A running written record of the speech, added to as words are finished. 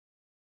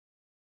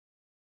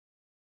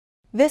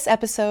This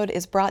episode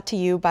is brought to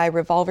you by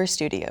Revolver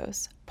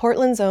Studios,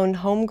 Portland's own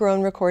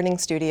homegrown recording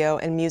studio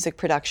and music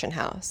production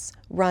house,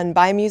 run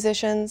by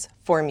musicians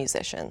for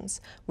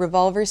musicians.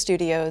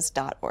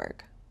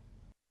 revolverstudios.org.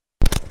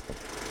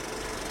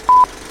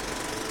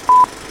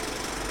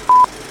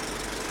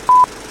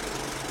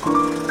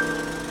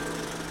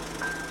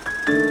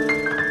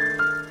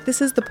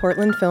 This is the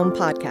Portland Film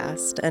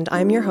Podcast, and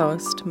I'm your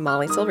host,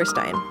 Molly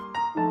Silverstein.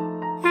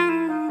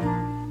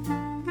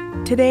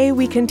 Today,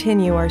 we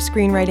continue our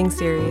screenwriting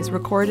series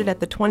recorded at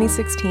the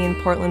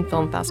 2016 Portland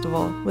Film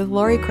Festival with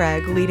Laurie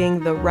Craig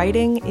leading the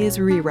Writing is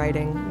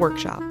Rewriting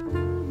workshop.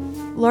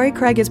 Laurie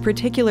Craig is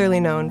particularly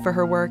known for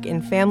her work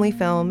in family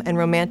film and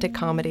romantic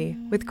comedy,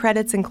 with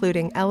credits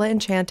including ELLA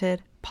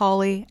ENCHANTED,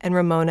 PAULIE, and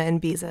RAMONA and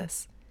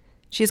BEEZUS.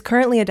 She is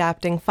currently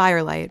adapting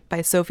FIRELIGHT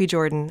by Sophie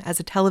Jordan as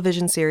a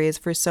television series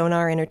for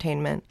Sonar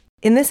Entertainment.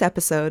 In this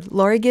episode,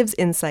 Laurie gives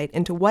insight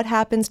into what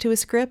happens to a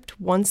script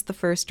once the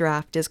first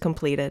draft is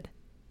completed.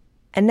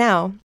 And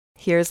now,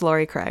 here's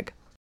Laurie Craig.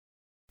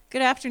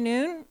 Good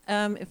afternoon.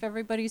 If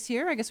everybody's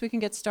here, I guess we can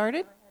get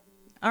started.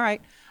 All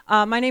right.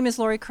 My name is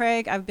Laurie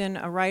Craig. I've been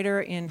a writer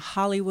in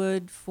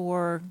Hollywood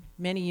for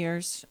many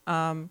years.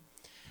 I've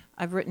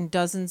written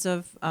dozens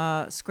of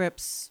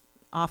scripts,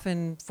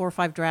 often 4 or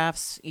 5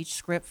 drafts, each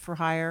script for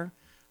hire.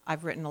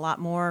 I've written a lot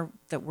more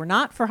that were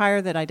not for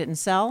hire that I didn't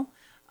sell.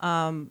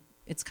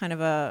 It's kind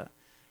of a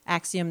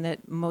axiom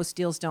that most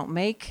deals don't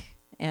make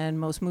and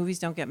most movies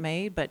don't get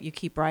made, but you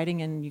keep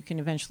writing and you can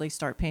eventually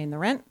start paying the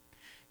rent.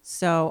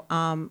 So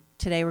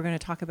today we're going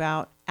to talk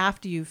about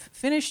after you've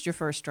finished your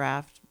first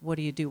draft, what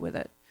do you do with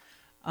it?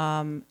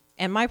 And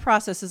my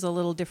process is a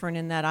little different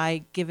in that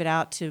I give it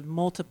out to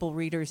multiple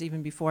readers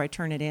even before I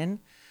turn it in.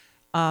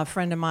 A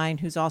friend of mine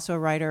who's also a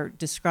writer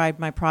described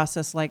my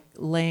process like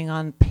laying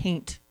on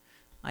paint.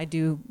 I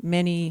do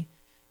many,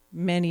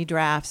 many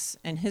drafts,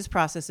 and his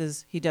process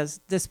is he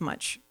does this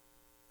much,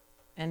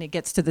 and it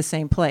gets to the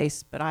same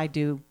place, but I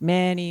do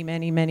many,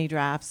 many, many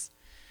drafts,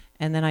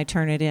 and then I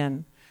turn it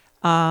in.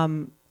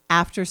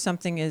 After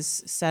something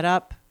is set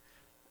up,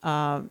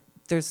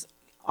 there's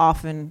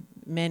often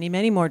many,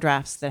 many more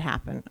drafts that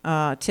happen.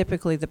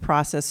 Typically, the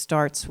process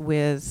starts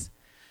with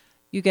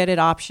you get it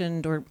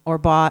optioned or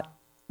bought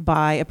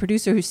by a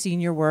producer who's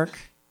seen your work,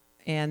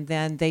 and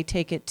then they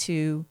take it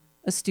to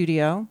a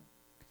studio,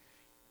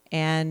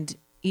 and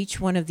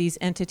each one of these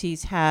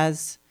entities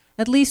has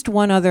at least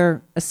one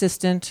other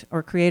assistant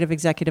or creative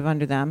executive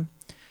under them.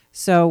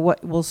 So what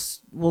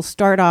we'll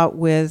start out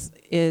with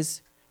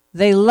is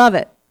they love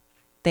it.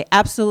 They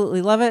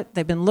absolutely love it.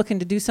 They've been looking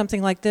to do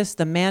something like this.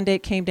 The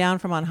mandate came down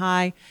from on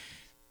high.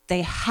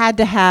 They had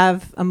to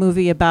have a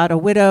movie about a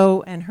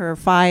widow and her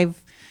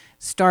 5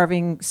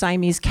 starving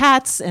Siamese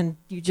cats, and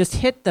you just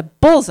hit the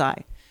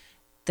bullseye.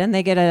 Then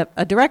they get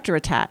a director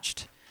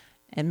attached.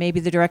 And maybe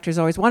the directors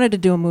always wanted to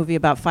do a movie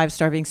about 5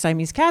 starving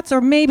Siamese cats, or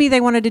maybe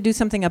they wanted to do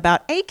something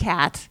about a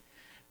cat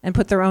and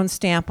put their own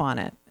stamp on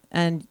it.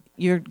 And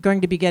you're going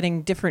to be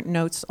getting different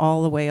notes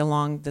all the way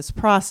along this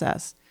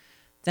process.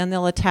 Then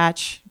they'll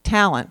attach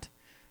talent.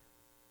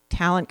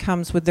 Talent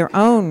comes with their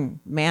own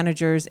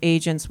managers,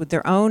 agents, with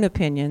their own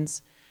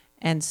opinions.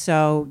 And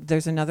so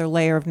there's another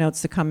layer of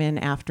notes that come in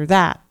after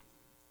that.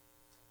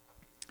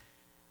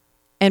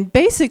 And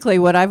basically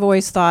what I've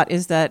always thought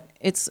is that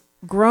it's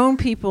grown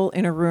people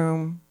in a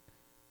room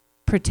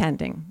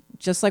pretending,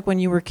 just like when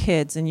you were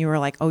kids and you were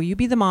like, oh, you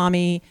be the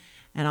mommy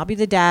and I'll be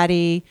the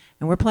daddy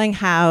and we're playing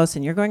house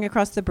and you're going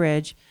across the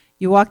bridge.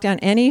 You walk down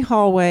any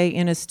hallway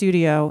in a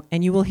studio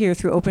and you will hear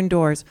through open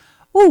doors,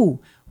 ooh,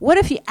 what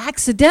if he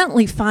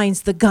accidentally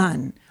finds the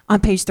gun on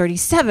page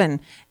 37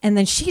 and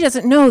then she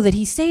doesn't know that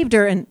he saved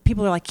her? And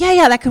people are like,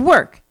 yeah, that could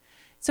work.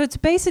 So it's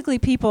basically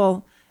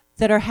people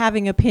that are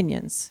having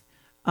opinions.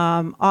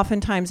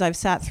 Oftentimes I've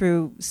sat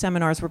through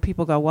seminars where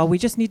people go, well, we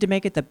just need to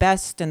make it the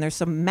best, and there's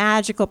some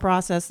magical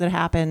process that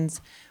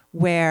happens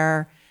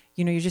where,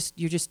 you know,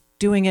 you're just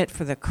doing it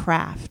for the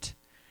craft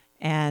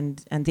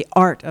and the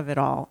art of it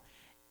all.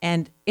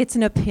 And it's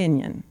an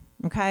opinion,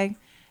 okay?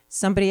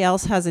 Somebody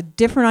else has a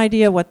different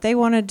idea what they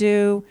want to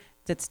do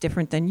that's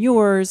different than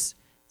yours.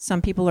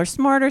 Some people are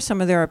smarter,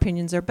 some of their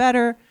opinions are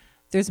better.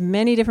 There's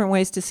many different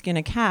ways to skin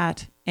a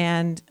cat,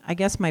 and I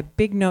guess my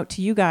big note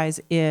to you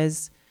guys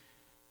is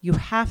you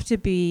have to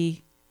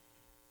be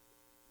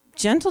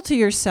gentle to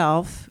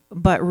yourself,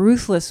 but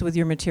ruthless with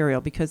your material,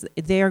 because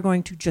they are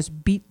going to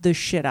just beat the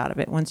shit out of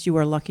it once you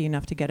are lucky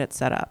enough to get it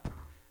set up.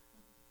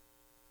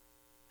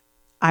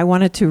 I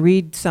wanted to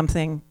read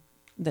something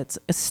that's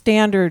a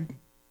standard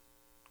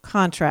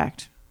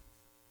contract,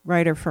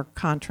 writer for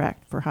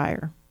contract for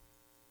hire.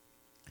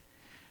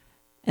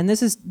 And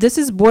this is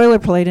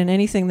boilerplate in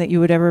anything that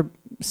you would ever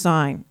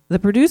sign. The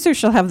producer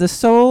shall have the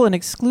sole and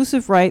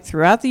exclusive right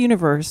throughout the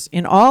universe,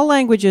 in all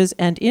languages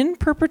and in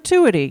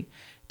perpetuity,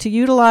 to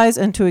utilize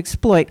and to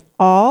exploit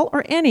all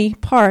or any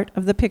part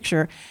of the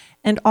picture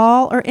and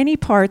all or any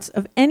parts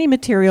of any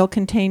material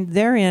contained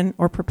therein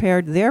or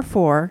prepared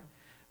therefore,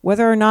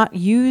 whether or not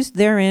used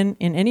therein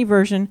in any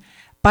version,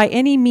 by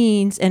any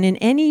means and in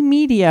any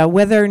media,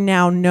 whether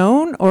now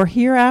known or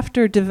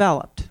hereafter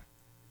developed.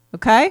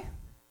 okay?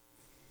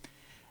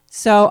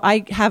 So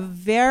I have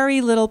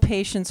very little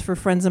patience for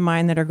friends of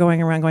mine that are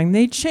going around going,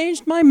 they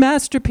changed my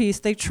masterpiece,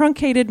 they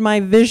truncated my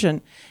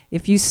vision.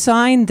 If you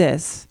sign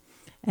this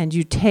and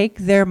you take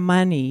their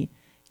money,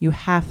 you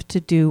have to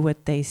do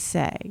what they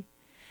say.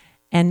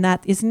 And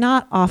that is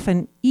not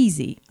often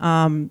easy,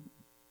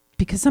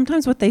 because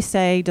sometimes what they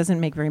say doesn't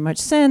make very much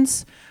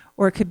sense,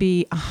 or it could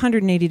be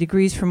 180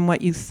 degrees from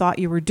what you thought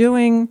you were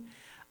doing.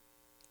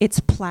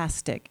 It's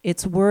plastic,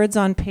 it's words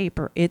on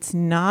paper, it's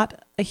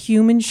not a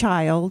human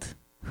child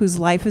whose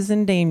life is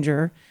in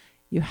danger.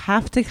 You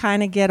have to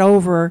kind of get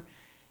over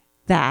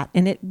that.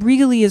 And it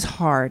really is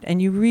hard.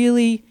 And you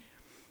really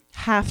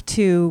have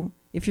to,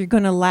 if you're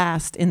going to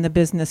last in the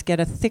business, get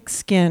a thick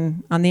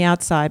skin on the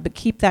outside, but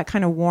keep that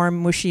kind of warm,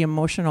 mushy,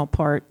 emotional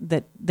part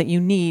that you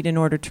need in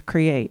order to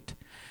create.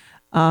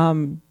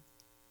 I've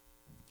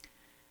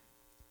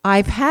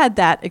had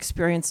that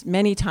experience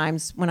many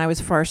times when I was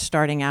first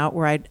starting out,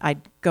 where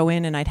I'd go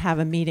in and I'd have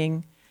a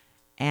meeting,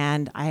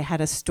 and I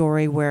had a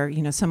story where,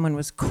 you know, someone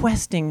was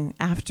questing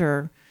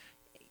after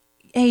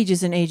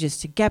ages and ages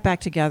to get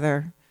back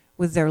together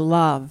with their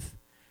love.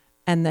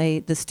 And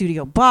the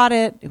studio bought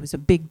it. It was a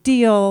big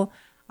deal.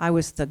 I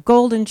was the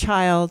golden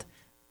child.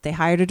 They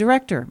hired a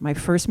director. My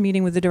first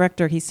meeting with the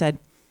director, he said,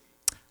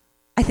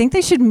 I think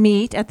they should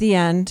meet at the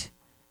end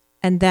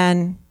and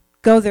then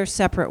go their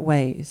separate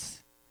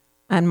ways.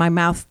 And my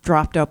mouth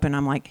dropped open.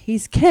 I'm like,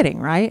 he's kidding,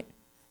 right?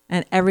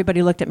 And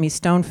everybody looked at me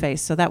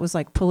stone-faced. So that was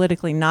like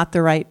politically not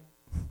the right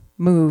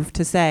move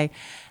to say.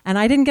 And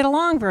I didn't get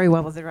along very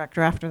well with the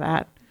director after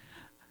that.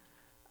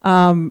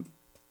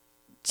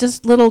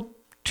 Just little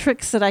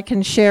tricks that I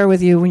can share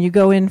with you when you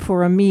go in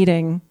for a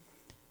meeting.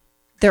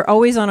 They're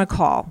always on a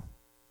call.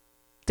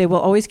 They will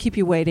always keep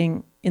you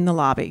waiting in the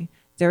lobby.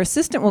 Their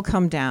assistant will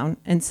come down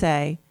and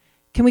say,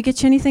 can we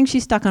get you anything?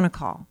 She's stuck on a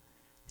call.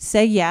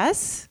 Say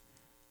yes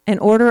and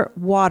order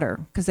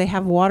water, because they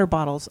have water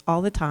bottles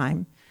all the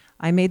time.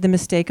 I made the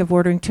mistake of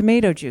ordering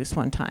tomato juice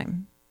one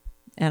time,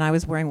 and I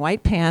was wearing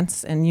white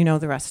pants, and you know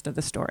the rest of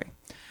the story.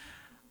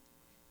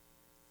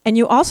 And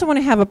you also want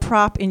to have a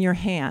prop in your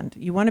hand.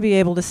 You want to be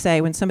able to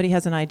say when somebody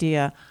has an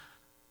idea,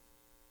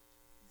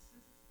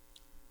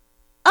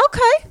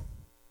 okay,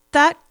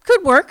 that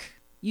could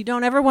work. You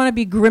don't ever want to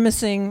be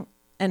grimacing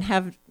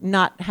and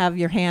not have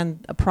your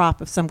hand a prop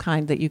of some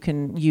kind that you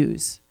can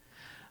use.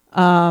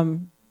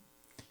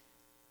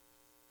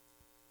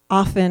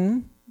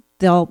 Often,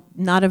 they'll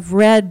not have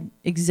read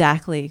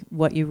exactly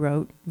what you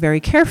wrote very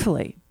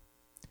carefully.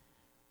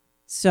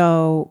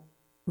 So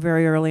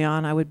very early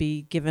on, I would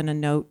be given a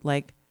note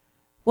like,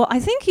 well,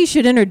 I think he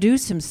should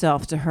introduce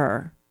himself to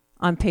her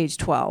on page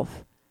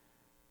 12.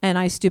 And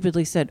I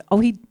stupidly said, oh,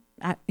 he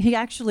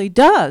actually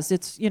does.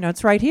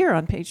 It's right here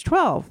on page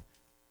 12.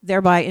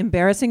 Thereby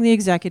embarrassing the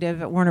executive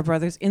at Warner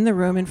Brothers in the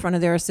room in front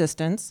of their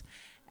assistants.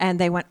 And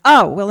they went,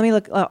 oh, well, let me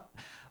look. Oh,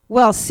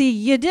 well, see,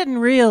 you didn't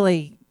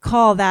really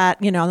call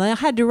that, and I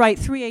had to write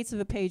 3/8 of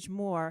a page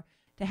more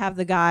to have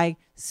the guy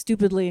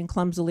stupidly and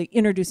clumsily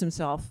introduce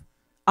himself,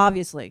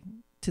 obviously,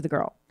 to the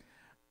girl.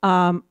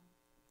 And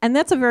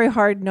that's a very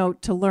hard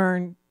note to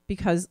learn,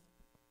 because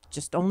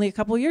just only a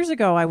couple years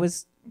ago, I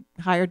was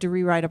hired to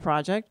rewrite a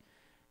project,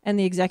 and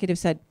the executive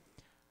said,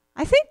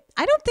 I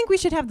don't think we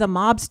should have the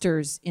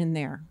mobsters in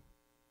there.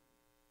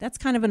 That's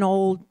kind of an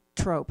old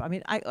trope. I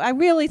mean, I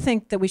really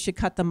think that we should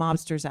cut the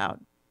mobsters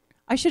out.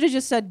 I should have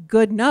just said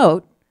good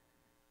note,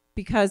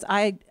 because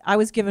I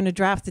was given a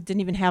draft that didn't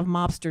even have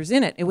mobsters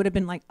in it. It would have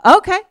been like,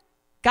 okay,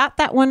 got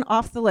that one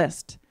off the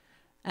list.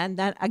 And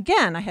then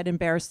again, I had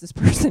embarrassed this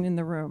person in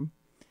the room.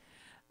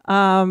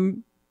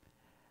 I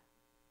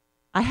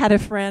had a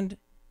friend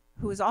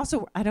who was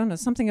also, I don't know,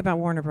 something about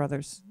Warner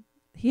Brothers.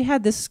 He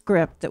had this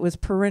script that was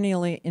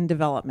perennially in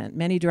development.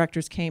 Many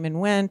directors came and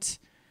went.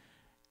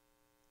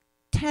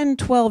 10,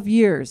 12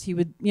 years, he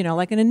would,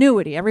 like an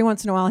annuity. Every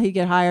once in a while he'd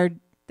get hired.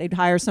 They'd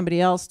hire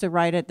somebody else to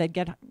write it.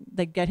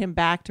 They'd get him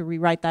back to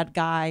rewrite that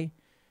guy.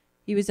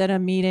 He was at a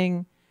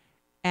meeting,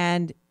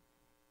 and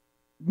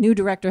new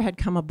director had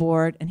come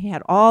aboard, and he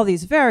had all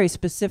these very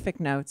specific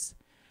notes.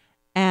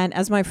 And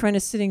as my friend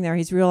is sitting there,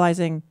 he's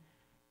realizing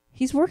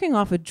he's working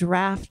off a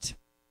draft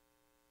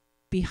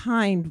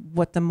behind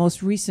what the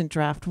most recent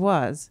draft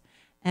was.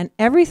 And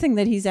everything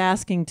that he's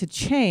asking to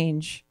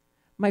change,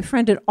 my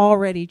friend had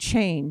already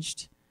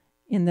changed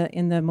in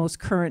the most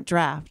current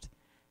draft.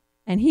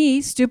 And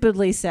he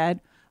stupidly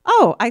said,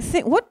 oh,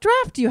 what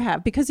draft do you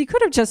have? Because he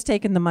could have just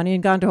taken the money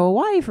and gone to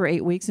Hawaii for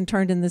 8 weeks and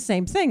turned in the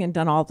same thing and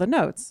done all the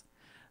notes.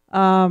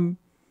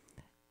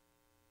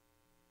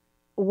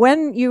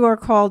 When you are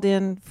called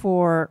in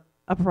for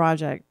a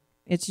project,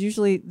 it's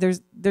usually,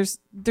 there's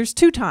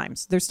two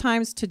times. There's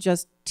times to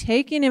just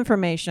take in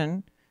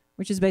information,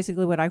 which is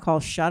basically what I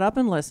call shut up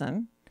and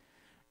listen.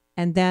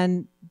 And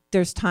then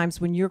there's times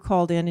when you're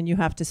called in and you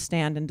have to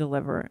stand and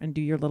deliver and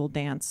do your little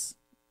dance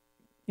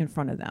in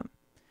front of them.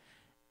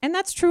 And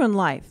that's true in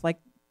life. Like,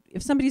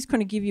 if somebody's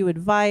going to give you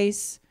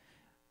advice,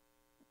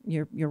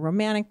 your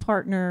romantic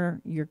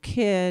partner, your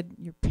kid,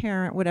 your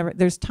parent, whatever,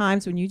 there's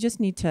times when you just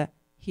need to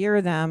hear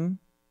them,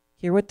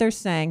 Hear what they're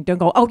saying. Don't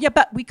go, oh, yeah,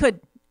 but we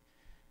could.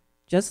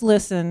 Just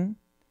listen.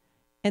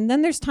 And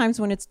then there's times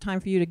when it's time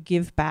for you to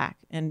give back.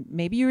 And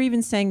maybe you're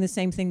even saying the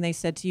same thing they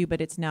said to you,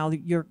 but it's now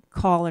your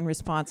call and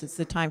response. It's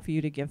the time for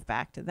you to give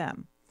back to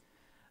them.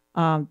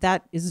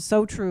 That is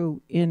so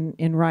true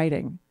in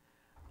writing.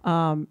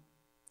 And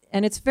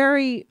it's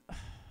very,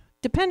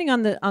 depending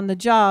on the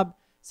job,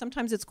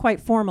 sometimes it's quite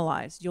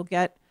formalized. You'll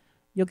get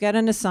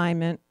an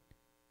assignment.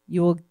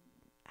 You'll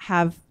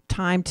have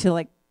time to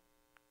like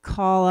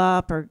call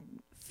up or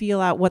feel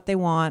out what they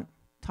want,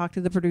 talk to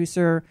the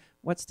producer,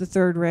 what's the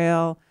third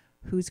rail,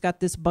 who's got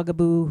this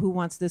bugaboo, who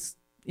wants this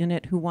in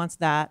it, who wants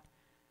that.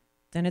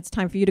 Then it's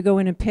time for you to go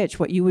in and pitch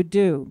what you would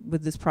do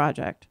with this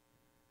project.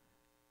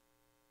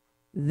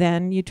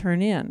 Then you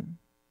turn in.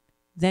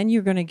 Then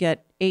you're going to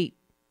get 8,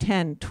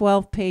 10,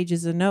 12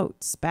 pages of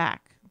notes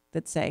back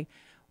that say,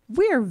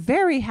 we're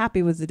very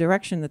happy with the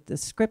direction that the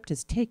script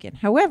has taken.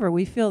 However,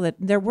 we feel that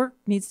their work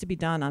needs to be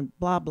done on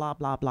blah, blah,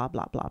 blah, blah,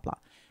 blah, blah, blah.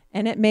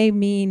 And it may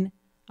mean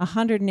a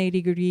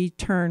 180-degree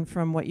turn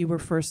from what you were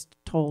first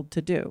told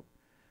to do.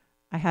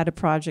 I had a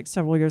project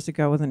several years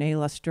ago with an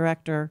A-list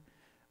director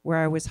where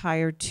I was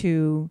hired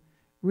to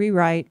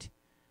rewrite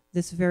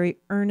this very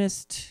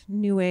earnest,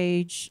 new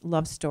age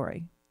love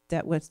story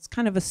that was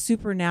kind of a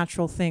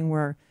supernatural thing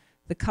where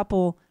the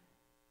couple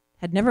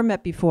had never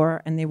met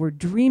before and they were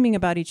dreaming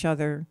about each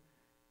other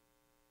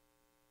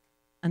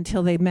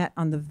until they met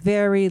on the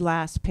very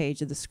last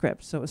page of the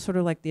script. So it was sort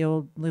of like the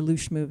old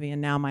Lelouch movie,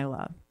 And Now My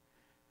Love.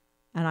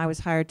 And I was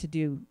hired to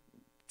do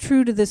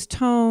true to this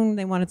tone.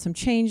 They wanted some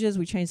changes.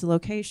 We changed the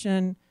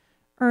location.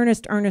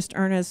 Earnest, earnest,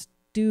 earnest.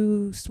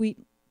 Do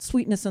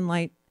sweetness and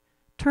light.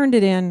 Turned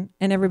it in,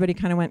 and everybody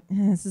kind of went,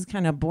 this is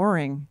kind of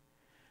boring.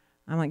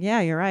 I'm like,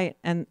 yeah, you're right.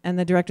 And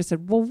the director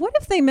said, well, what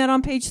if they met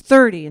on page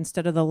 30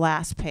 instead of the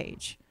last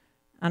page?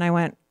 And I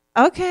went,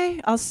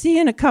 okay, I'll see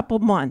you in a couple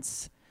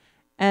months.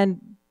 And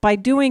by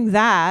doing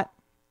that,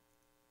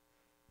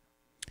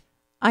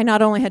 I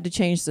not only had to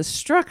change the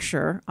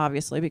structure,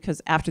 obviously,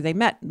 because after they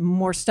met,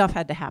 more stuff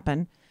had to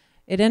happen.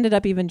 It ended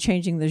up even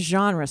changing the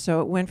genre.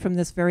 So it went from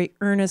this very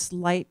earnest,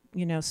 light,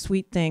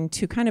 sweet thing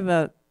to kind of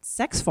a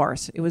sex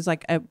farce. It was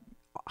like a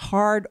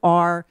hard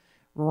R,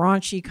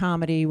 raunchy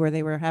comedy where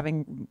they were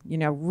having,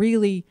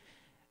 really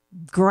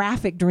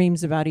graphic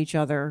dreams about each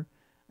other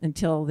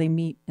until they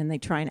meet and they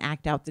try and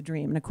act out the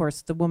dream. And of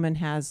course, the woman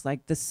has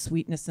like this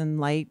sweetness and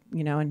light,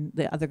 and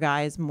the other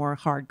guy is more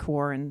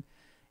hardcore, and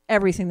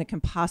everything that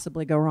can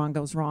possibly go wrong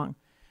goes wrong.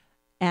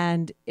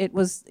 And it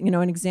was,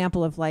 an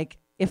example of like,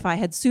 if I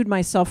had sued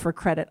myself for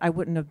credit, I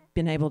wouldn't have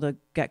been able to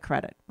get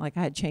credit. Like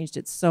I had changed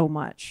it so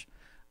much.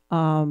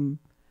 The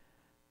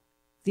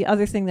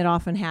other thing that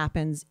often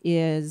happens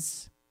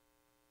is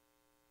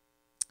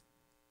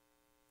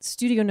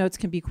studio notes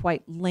can be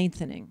quite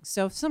lengthening.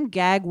 So if some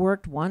gag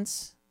worked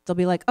once, they'll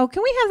be like, oh,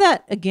 can we have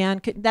that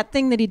again? That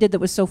thing that he did that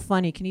was so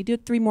funny, can you do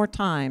it 3 more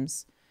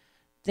times?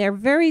 They're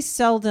very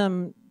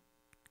seldom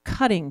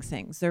cutting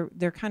things.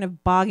 They're kind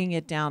of bogging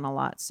it down a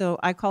lot. So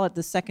I call it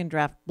the second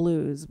draft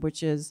blues,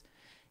 which is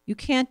you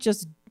can't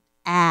just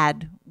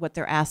add what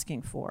they're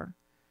asking for.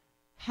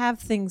 Have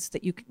things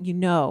that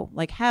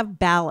like have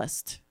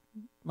ballast,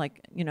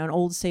 like, an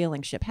old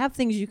sailing ship. Have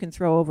things you can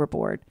throw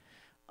overboard.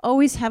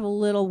 Always have a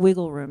little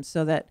wiggle room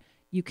so that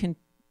you can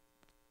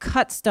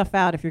cut stuff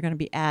out if you're going to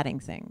be adding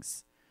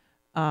things.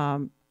 I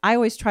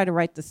always try to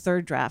write the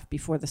third draft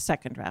before the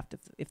second draft,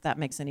 if that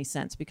makes any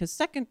sense, because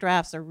second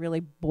drafts are really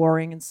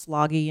boring and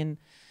sloggy and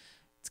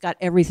it's got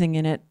everything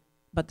in it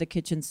but the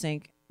kitchen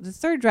sink. The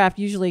third draft,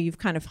 usually you've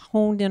kind of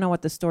honed in on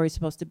what the story's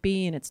supposed to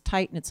be and it's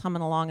tight and it's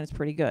humming along and it's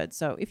pretty good.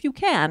 So if you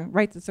can,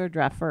 write the third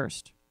draft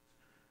first.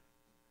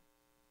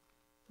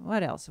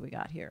 What else have we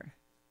got here?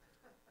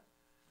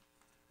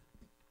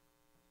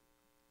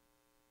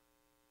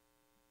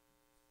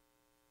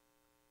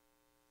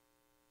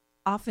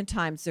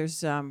 Oftentimes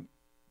there's a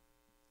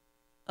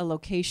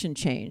location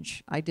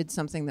change. I did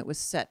something that was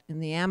set in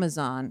the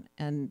Amazon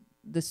and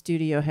the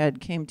studio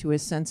head came to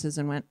his senses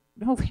and went,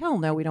 oh, hell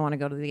no, we don't want to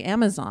go to the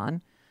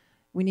Amazon.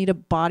 We need a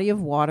body of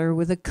water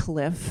with a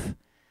cliff.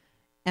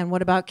 And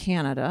what about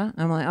Canada?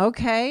 I'm like,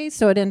 okay.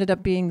 So it ended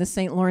up being the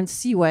St. Lawrence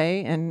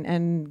Seaway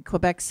and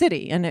Quebec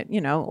City. And it,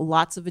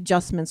 lots of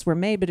adjustments were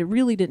made, but it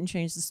really didn't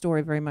change the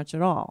story very much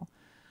at all.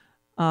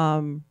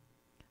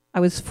 I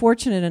was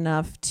fortunate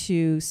enough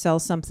to sell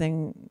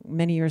something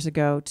many years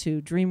ago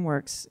to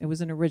DreamWorks. It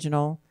was an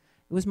original.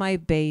 It was my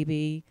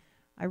baby.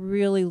 I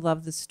really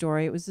loved the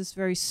story. It was this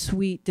very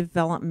sweet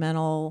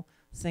developmental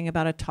thing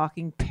about a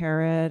talking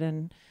parrot,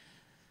 and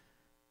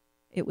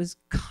it was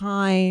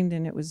kind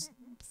and it was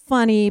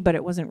funny, but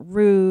it wasn't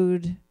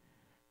rude.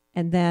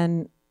 And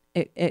then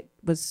it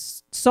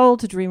was sold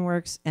to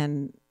DreamWorks,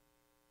 and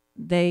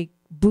they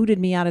booted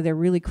me out of there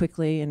really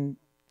quickly, and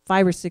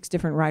 5 or 6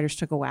 different writers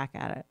took a whack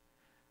at it.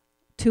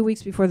 2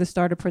 weeks before the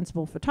start of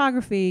principal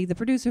photography, the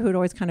producer, who had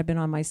always kind of been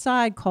on my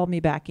side, called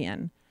me back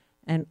in.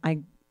 And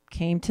I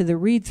came to the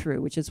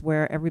read-through, which is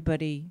where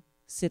everybody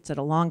sits at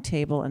a long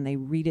table and they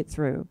read it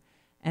through.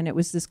 And it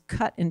was this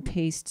cut and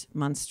paste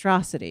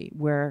monstrosity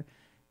where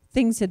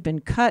things had been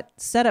cut.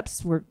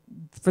 Setups were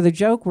for the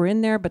joke were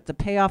in there, but the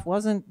payoff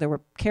wasn't. There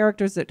were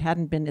characters that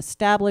hadn't been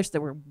established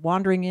that were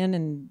wandering in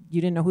and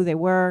you didn't know who they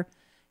were.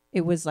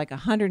 It was like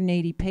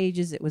 180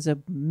 pages. It was a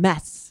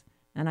mess.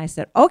 And I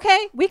said,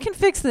 okay, we can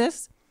fix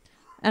this.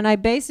 And I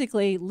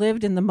basically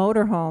lived in the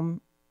motorhome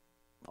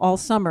all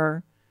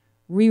summer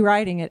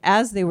rewriting it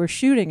as they were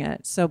shooting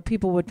it. So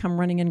people would come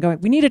running in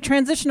going, we need a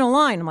transitional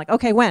line. I'm like,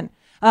 okay, when?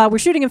 We're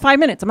shooting in 5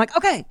 minutes. I'm like,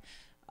 okay.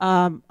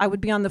 I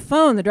would be on the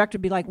phone. The director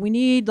would be like, we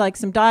need like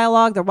some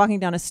dialogue. They're walking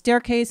down a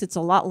staircase. It's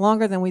a lot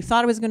longer than we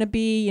thought it was going to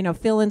be. You know,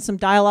 fill in some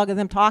dialogue of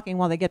them talking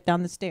while they get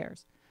down the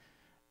stairs.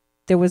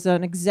 There was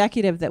an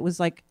executive that was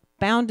like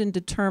bound and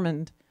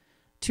determined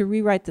to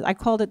rewrite I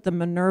called it the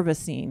Minerva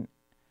scene.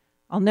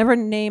 I'll never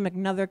name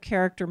another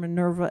character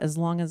Minerva as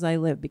long as I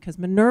live, because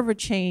Minerva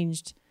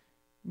changed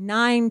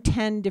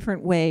 9-10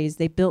 different ways.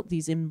 They built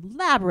these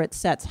elaborate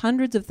sets,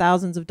 hundreds of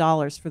thousands of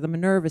dollars for the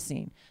Minerva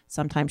scene.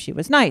 Sometimes she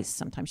was nice,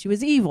 sometimes she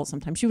was evil,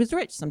 sometimes she was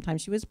rich,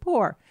 sometimes she was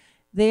poor.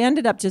 They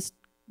ended up just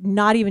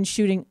not even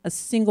shooting a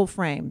single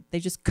frame. They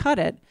just cut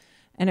it,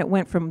 and it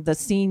went from the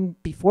scene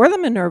before the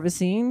Minerva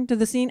scene to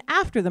the scene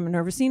after the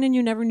Minerva scene, and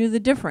you never knew the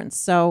difference.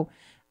 So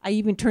I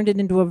even turned it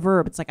into a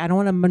verb. It's like, I don't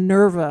want to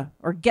Minerva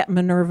or get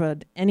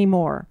Minerva'd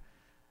anymore.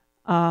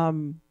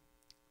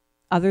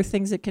 Other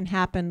things that can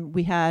happen,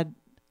 we had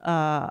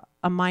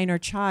a minor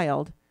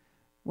child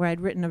where I'd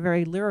written a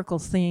very lyrical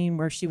scene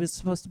where she was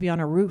supposed to be on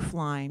a roof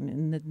line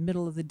in the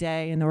middle of the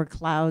day and there were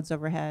clouds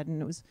overhead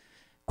and it was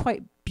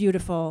quite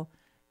beautiful.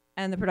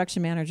 And the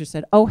production manager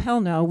said, oh, hell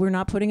no, we're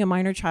not putting a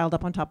minor child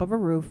up on top of a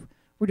roof.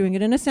 We're doing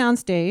it in a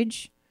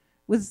soundstage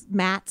with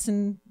mats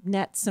and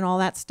nets and all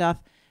that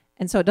stuff.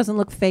 And so it doesn't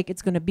look fake.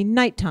 It's going to be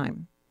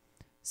nighttime.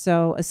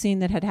 So a scene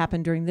that had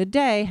happened during the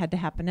day had to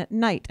happen at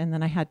night. And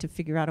then I had to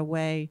figure out a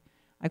way,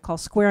 I call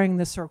squaring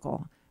the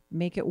circle,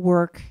 make it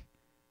work.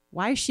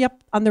 Why is she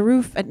up on the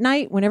roof at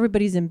night when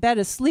everybody's in bed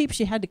asleep?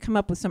 She had to come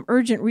up with some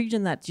urgent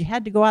reason that she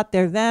had to go out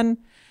there then.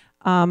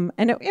 And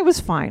it was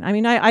fine. I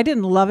mean, I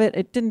didn't love it.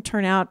 It didn't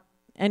turn out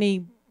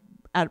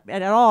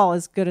at all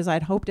as good as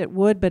I'd hoped it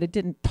would, but it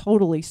didn't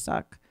totally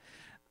suck.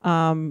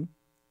 And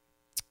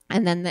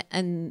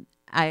then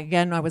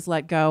I was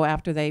let go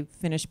after they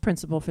finished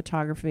principal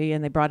photography,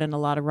 and they brought in a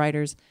lot of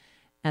writers.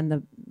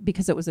 And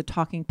because it was a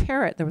talking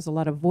parrot, there was a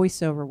lot of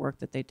voiceover work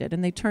that they did.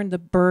 And they turned the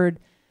bird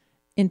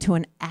into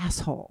an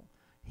asshole.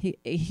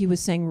 He was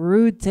saying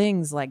rude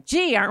things like,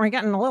 gee, aren't we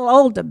getting a little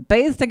old to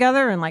bathe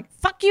together? And like,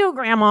 fuck you,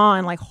 grandma,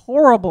 and like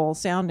horrible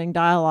sounding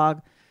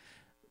dialogue.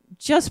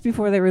 Just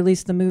before they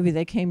released the movie,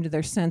 they came to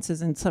their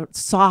senses and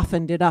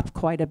softened it up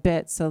quite a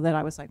bit so that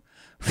I was like,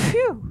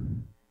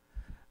 phew.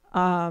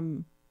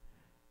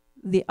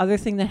 The other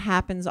thing that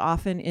happens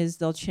often is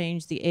they'll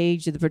change the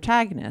age of the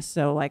protagonist.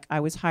 So like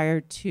I was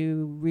hired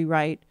to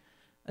rewrite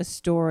a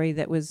story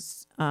that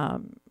was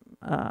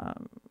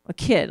a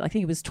kid. I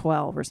think he was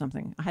 12 or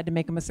something. I had to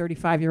make him a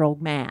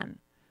 35-year-old man.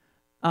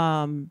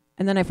 And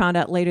then I found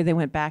out later they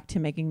went back to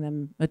making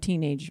them a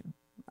teenager.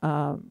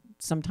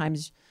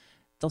 Sometimes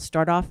they'll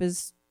start off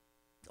as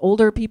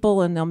older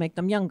people and they'll make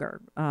them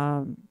younger.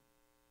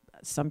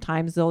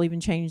 Sometimes they'll even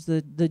change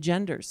the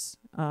genders.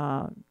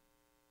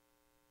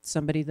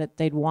 Somebody that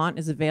they'd want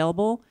is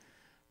available.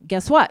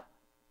 Guess what?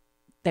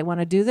 They want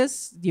to do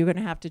this, you're going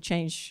to have to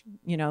change,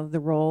 the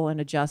role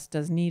and adjust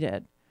as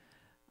needed.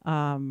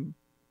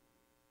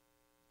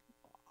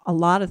 A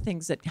lot of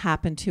things that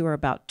happen too are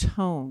about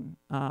tone.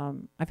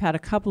 I've had a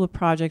couple of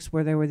projects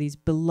where there were these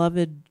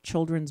beloved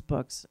children's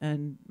books,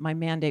 and my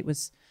mandate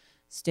was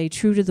stay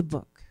true to the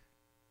book.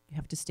 You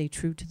have to stay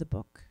true to the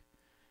book.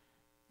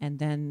 And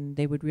then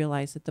they would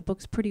realize that the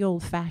book's pretty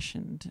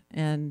old-fashioned.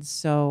 And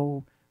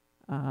so,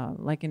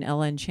 like in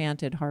Ella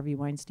Enchanted, Harvey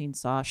Weinstein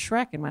saw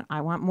Shrek and went,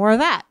 I want more of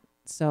that.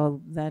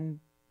 So then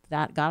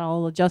that got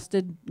all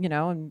adjusted,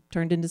 and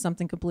turned into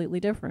something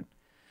completely different.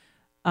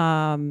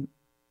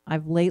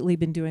 I've lately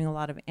been doing a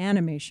lot of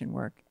animation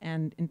work.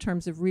 And in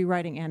terms of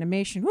rewriting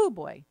animation, oh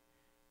boy,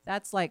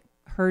 that's like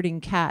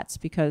herding cats,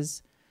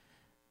 because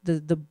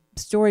the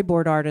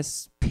storyboard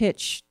artists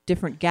pitch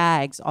different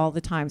gags all the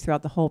time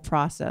throughout the whole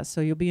process. So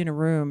you'll be in a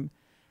room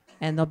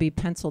and there'll be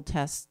pencil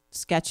test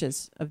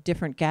sketches of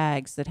different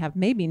gags that have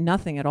maybe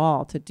nothing at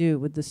all to do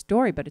with the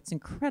story, but it's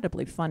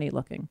incredibly funny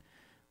looking.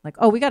 Like,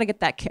 oh, we got to get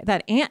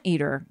that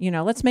anteater,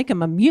 let's make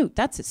him a mute.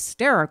 That's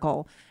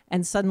hysterical.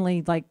 And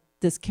suddenly, like,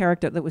 this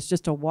character that was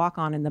just a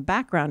walk-on in the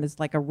background is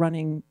like a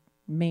running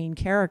main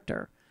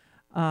character.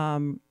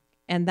 And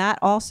that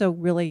also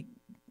really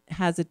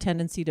has a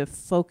tendency to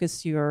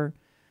focus your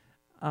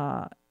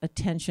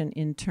attention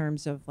in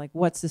terms of like,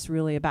 what's this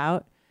really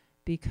about?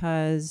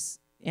 Because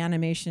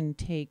animation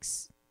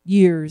takes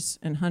years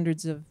and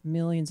hundreds of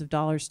millions of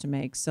dollars to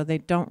make. So they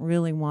don't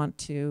really want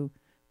to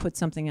put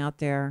something out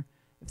there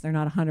if they're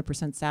not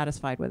 100%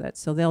 satisfied with it.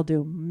 So they'll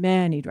do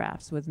many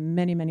drafts with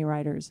many, many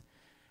writers.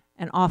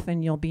 And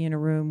often you'll be in a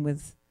room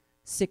with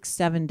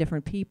 6-7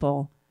 different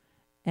people,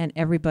 and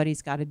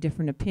everybody's got a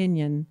different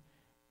opinion.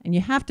 And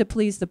you have to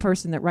please the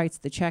person that writes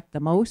the check the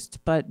most,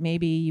 but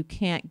maybe you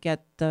can't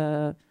get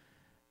the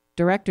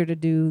director to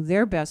do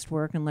their best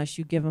work unless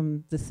you give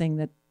them the thing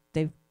that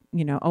they've,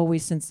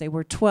 always since they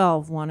were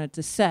 12 wanted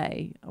to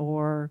say,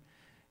 or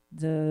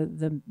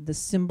the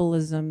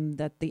symbolism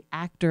that the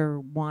actor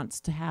wants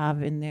to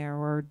have in there,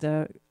 or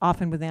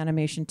often with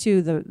animation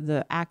too,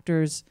 the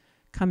actors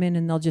come in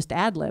and they'll just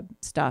ad-lib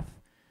stuff,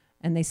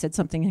 and they said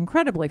something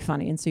incredibly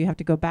funny, and so you have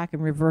to go back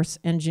and reverse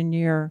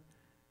engineer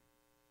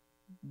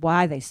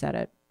why they said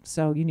it.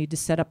 So you need to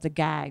set up the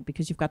gag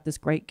because you've got this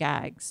great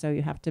gag, so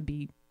you have to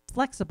be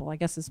flexible, I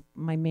guess, is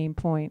my main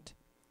point.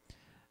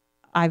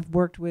 I've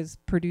worked with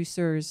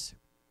producers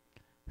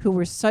who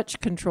were such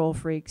control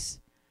freaks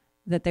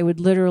that they would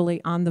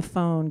literally on the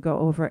phone go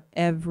over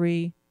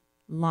every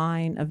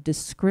line of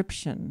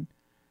description.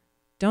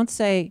 Don't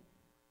say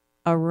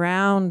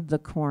around the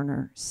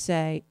corner,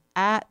 say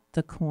at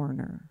the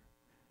corner.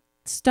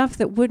 Stuff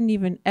that wouldn't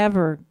even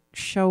ever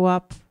show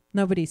up.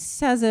 Nobody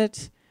says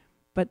it,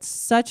 but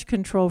such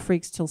control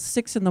freaks till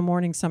 6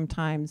 a.m.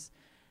 sometimes.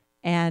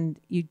 And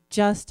you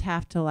just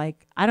have to,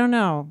 like, I don't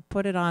know,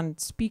 put it on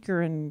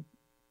speaker and,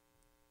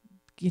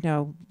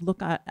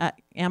 look at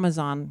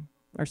Amazon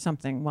or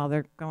something while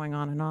they're going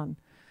on and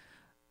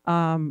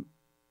on.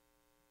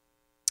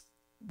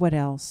 What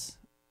else?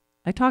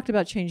 I talked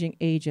about changing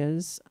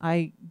ages.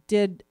 I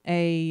did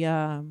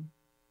a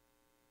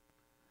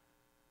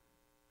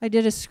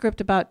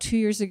script about 2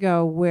 years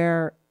ago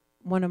where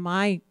one of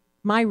my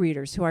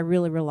readers, who I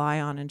really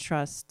rely on and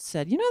trust,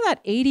 said, that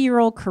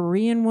 80-year-old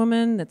Korean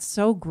woman that's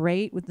so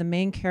great with the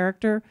main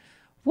character,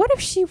 what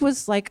if she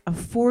was like a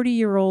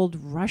 40-year-old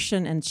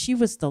Russian and she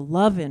was the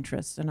love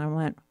interest? And I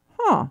went,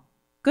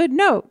 good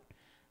note.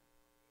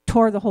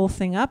 Tore the whole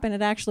thing up, and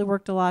it actually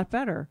worked a lot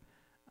better.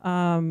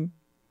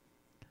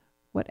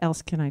 What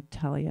else can I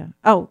tell you?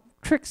 Oh,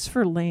 tricks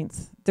for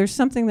length. There's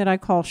something that I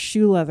call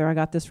shoe leather. I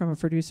got this from a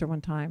producer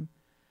one time.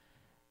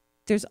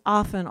 There's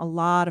often a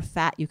lot of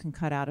fat you can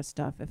cut out of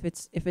stuff. If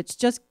it's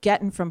just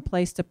getting from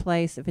place to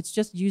place, if it's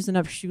just using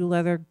up shoe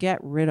leather, get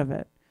rid of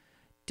it.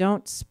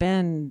 Don't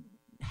spend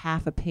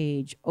half a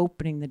page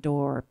opening the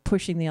door,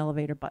 pushing the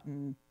elevator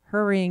button,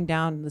 hurrying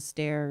down the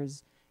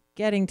stairs,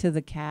 getting to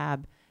the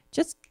cab.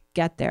 Just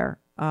get there.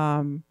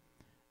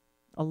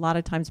 A lot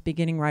of times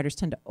beginning writers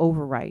tend to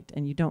overwrite,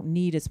 and you don't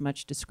need as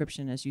much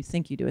description as you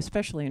think you do,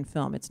 especially in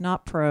film. It's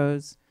not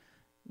prose.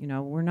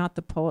 We're not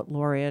the poet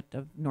laureate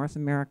of North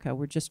America.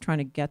 We're just trying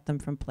to get them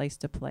from place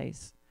to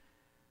place.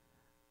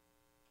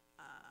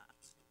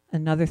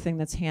 Another thing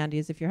that's handy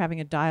is if you're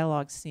having a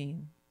dialogue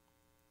scene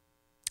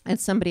and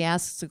somebody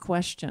asks a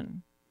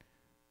question,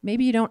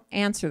 maybe you don't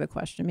answer the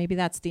question. Maybe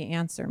that's the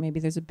answer. Maybe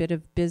there's a bit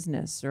of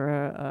business or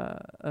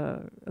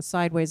a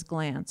sideways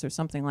glance or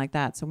something like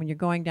that. So when you're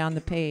going down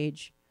the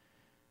page,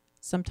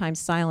 sometimes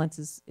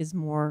silence is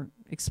more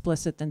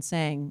explicit than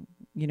saying,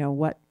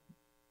 what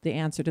the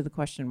answer to the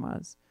question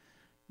was.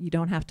 You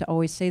don't have to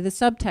always say the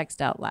subtext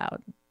out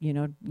loud. You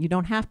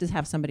don't have to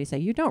have somebody say,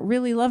 you don't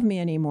really love me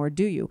anymore,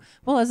 do you?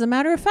 Well, as a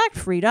matter of fact,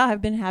 Frida,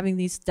 I've been having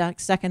these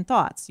second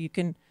thoughts. You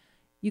can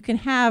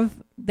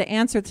have the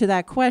answer to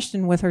that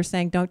question with her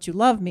saying, don't you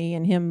love me,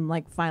 and him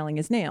like filing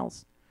his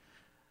nails.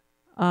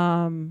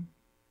 One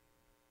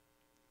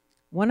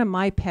of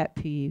my pet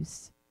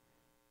peeves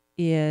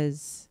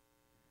is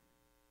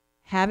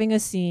having a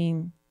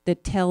scene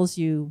that tells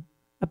you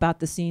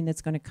about the scene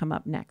that's going to come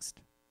up next.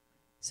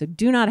 So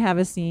do not have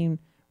a scene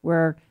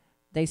where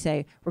they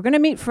say, we're going to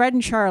meet Fred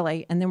and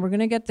Charlie, and then we're going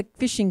to get the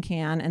fishing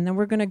can, and then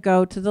we're going to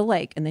go to the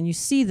lake. And then you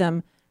see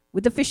them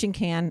with the fishing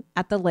can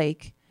at the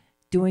lake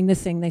doing the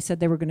thing they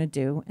said they were going to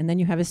do. And then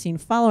you have a scene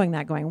following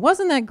that going,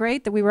 wasn't that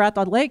great that we were at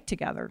the lake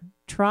together?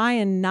 Try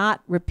and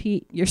not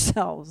repeat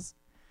yourselves.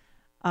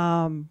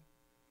 I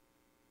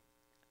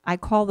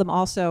call them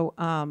also,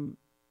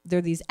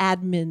 they're these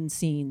admin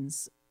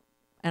scenes.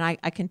 And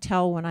I can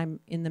tell when I'm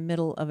in the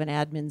middle of an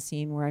admin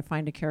scene where I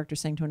find a character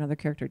saying to another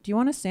character, do you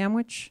want a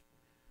sandwich?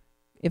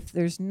 If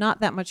there's not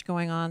that much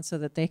going on, so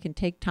that they can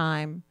take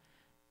time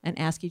and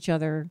ask each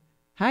other,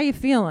 how you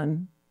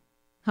feeling?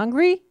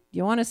 Hungry? Do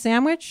you want a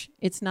sandwich?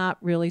 It's not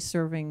really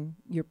serving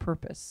your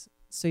purpose.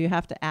 So you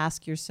have to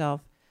ask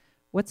yourself,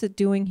 what's it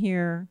doing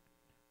here?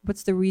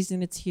 What's the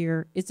reason it's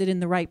here? Is it in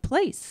the right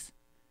place?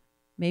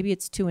 Maybe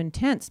it's too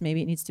intense.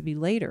 Maybe it needs to be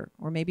later.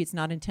 Or maybe it's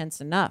not intense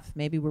enough.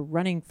 Maybe we're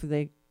running for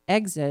the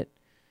exit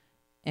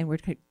and we're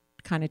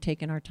kind of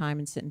taking our time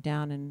and sitting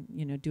down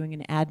and doing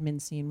an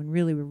admin scene when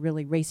really we're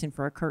really racing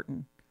for a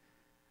curtain.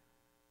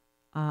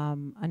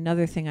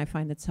 Another thing I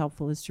find that's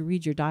helpful is to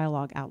read your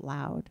dialogue out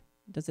loud.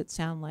 Does it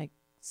sound like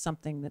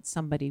something that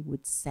somebody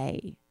would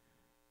say?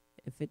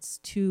 If it's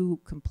too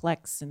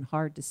complex and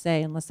hard to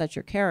say, unless that's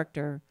your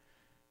character,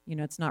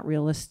 it's not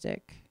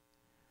realistic.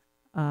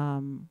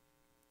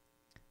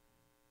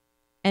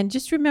 And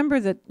just remember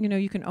that,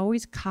 you can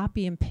always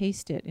copy and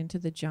paste it into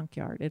the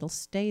junkyard. It'll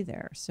stay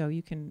there. So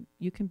you can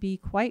be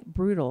quite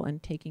brutal in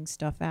taking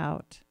stuff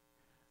out.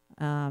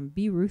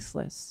 Be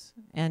ruthless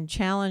and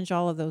challenge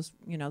all of those,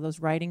 those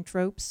writing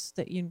tropes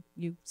that you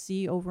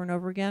see over and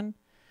over again,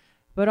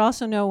 but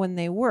also know when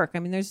they work. I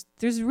mean,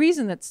 there's a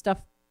reason that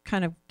stuff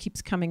kind of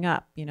keeps coming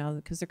up,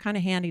 because they're kind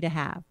of handy to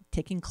have.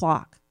 ticking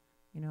clock.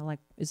 Like,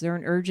 is there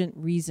an urgent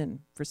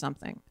reason for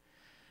something?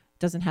 It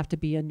doesn't have to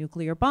be a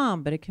nuclear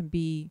bomb, but it can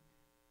be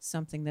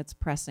something that's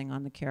pressing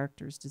on the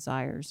character's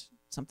desires,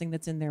 something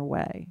that's in their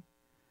way.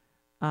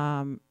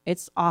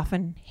 It's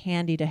often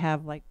handy to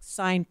have like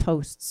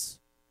signposts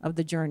of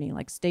the journey,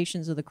 like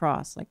stations of the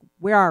cross, like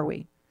where are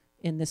we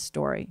in this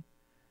story?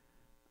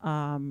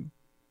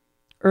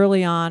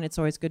 Early on, it's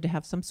always good to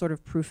have some sort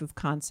of proof of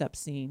concept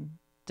scene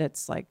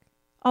that's like,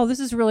 oh, this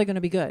is really going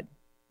to be good.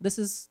 This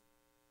is,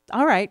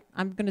 all right,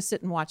 I'm going to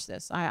sit and watch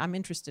this. I'm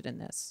interested in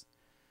this.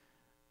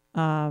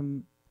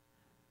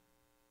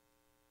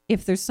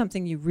 If there's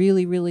something you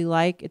really, really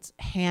like, it's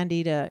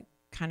handy to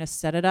kind of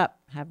set it up,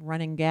 have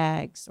running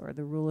gags or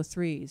the rule of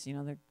threes,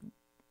 they're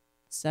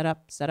set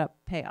up,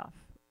 payoff.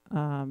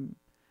 And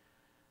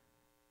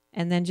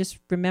then just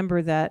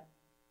remember that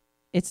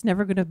it's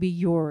never going to be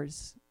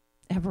yours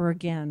ever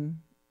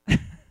again.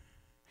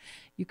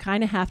 You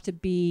kind of have to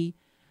be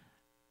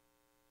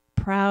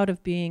proud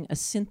of being a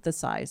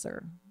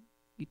synthesizer.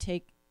 You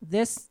take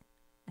this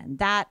and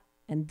that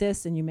and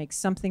this and you make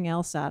something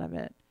else out of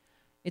it.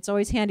 It's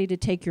always handy to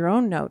take your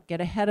own note, get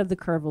ahead of the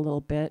curve a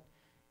little bit.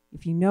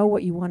 If you know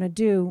what you want to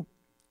do,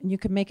 and you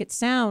can make it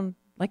sound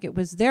like it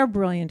was their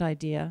brilliant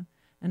idea,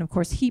 and of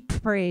course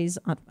heap praise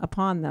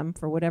upon them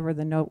for whatever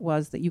the note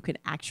was that you could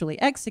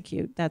actually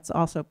execute, that's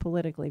also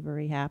politically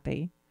very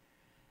happy.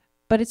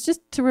 But it's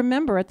just to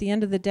remember at the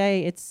end of the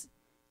day, it's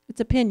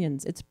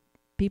opinions. It's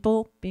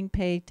people being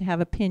paid to have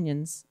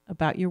opinions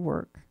about your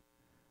work.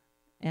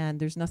 And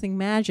there's nothing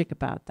magic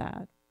about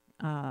that.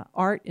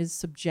 Art is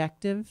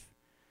subjective.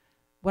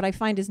 What I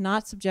find is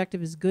not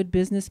subjective is good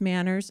business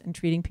manners and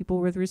treating people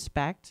with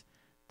respect.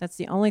 That's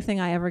the only thing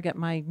I ever get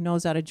my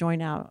nose out of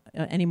joint out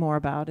anymore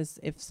about, is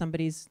if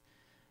somebody's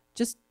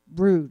just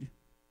rude.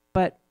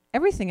 But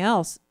everything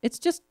else, it's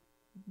just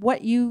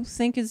what you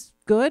think is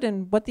good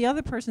and what the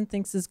other person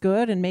thinks is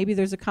good, and maybe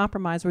there's a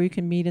compromise where you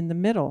can meet in the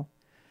middle.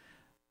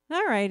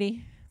 All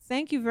righty.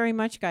 Thank you very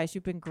much, guys.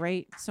 You've been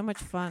great. So much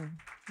fun.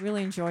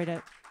 Really enjoyed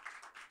it.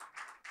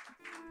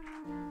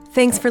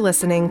 Thanks for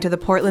listening to the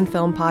Portland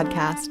Film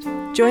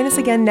Podcast. Join us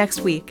again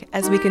next week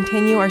as we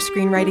continue our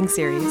screenwriting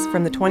series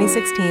from the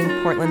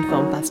 2016 Portland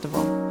Film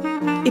Festival.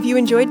 If you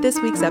enjoyed this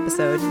week's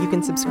episode, you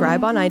can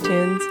subscribe on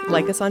iTunes,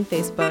 like us on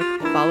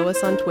Facebook, follow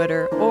us on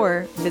Twitter,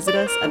 or visit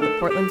us at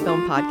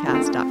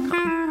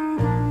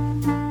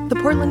theportlandfilmpodcast.com. The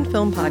Portland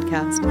Film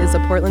Podcast is a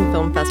Portland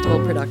Film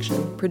Festival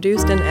production,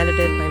 produced and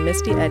edited by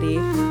Misty Eddy.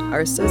 Our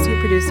associate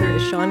producer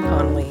is Sean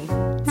Connolly,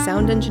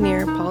 sound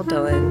engineer Paul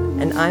Dillon,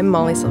 and I'm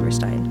Molly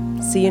Silverstein.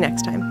 See you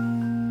next time.